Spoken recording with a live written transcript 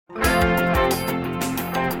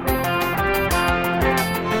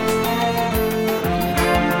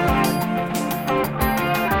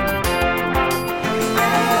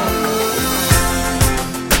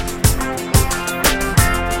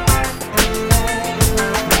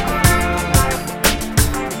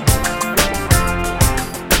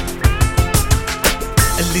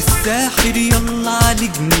الساحر يلا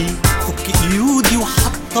عالجني، فك قيودي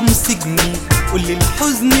وحطم سجني، قولي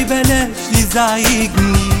الحزن بلاش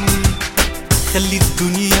يزعجني، خلي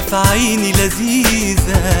الدنيا في عيني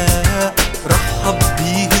لذيذة، رحب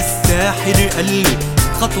بيه الساحر قاله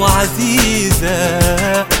خطوة عزيزة،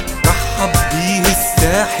 رحب بيه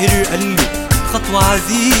الساحر قاله خطوة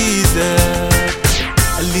عزيزة.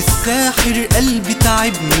 قال لي الساحر قلبي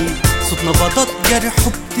تعبني، صوت نبضات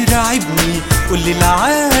جرحه بترعبني، كل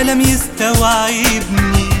العالم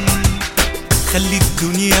يستوعبني، خلي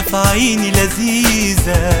الدنيا في عيني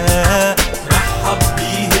لذيذة، رحب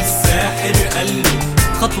بيه الساحر قاله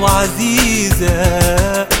خطوة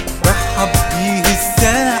عزيزة، رحب بيه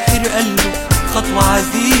الساحر قاله خطوة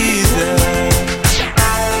عزيزة.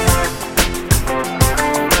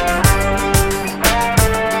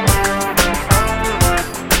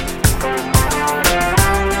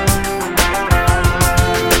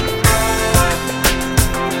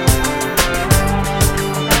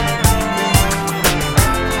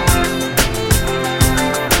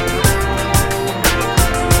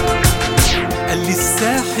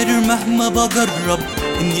 الساحر مهما بجرب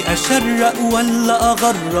اني اشرق ولا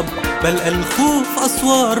اغرب، بلقى الخوف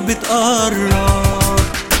اسوار بتقرب،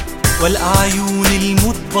 والقى عيون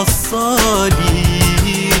الموت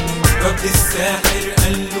بصالي، رد الساحر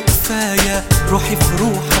قاله كفايه، روحي في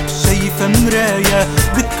روحك شايفه مرايه،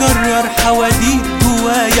 بتكرر حواديت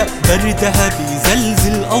جوايا، بردها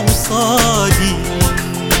بيزلزل اوصالي.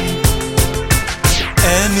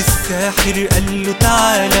 قام الساحر قاله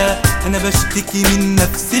تعالى، انا بشتكي من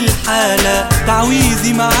نفس الحالة،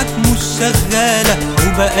 تعويذي معاك مش شغالة،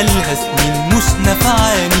 وبقالها سنين مش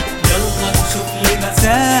نفعاني، يلا نشوف لنا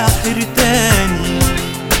ساحر تاني.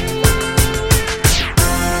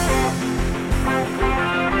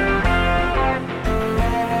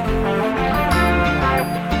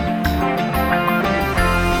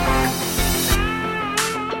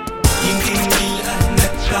 يمكن نلقى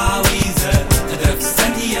تعويذة قادرة في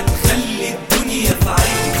ثانية تخلي الدنيا في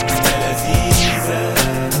عينك لذيذة،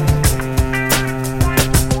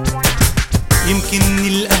 يمكن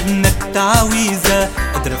نلقى هناك تعويذة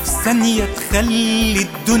قادرة في ثانية تخلي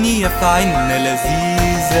الدنيا في عنا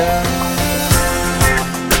لذيذة.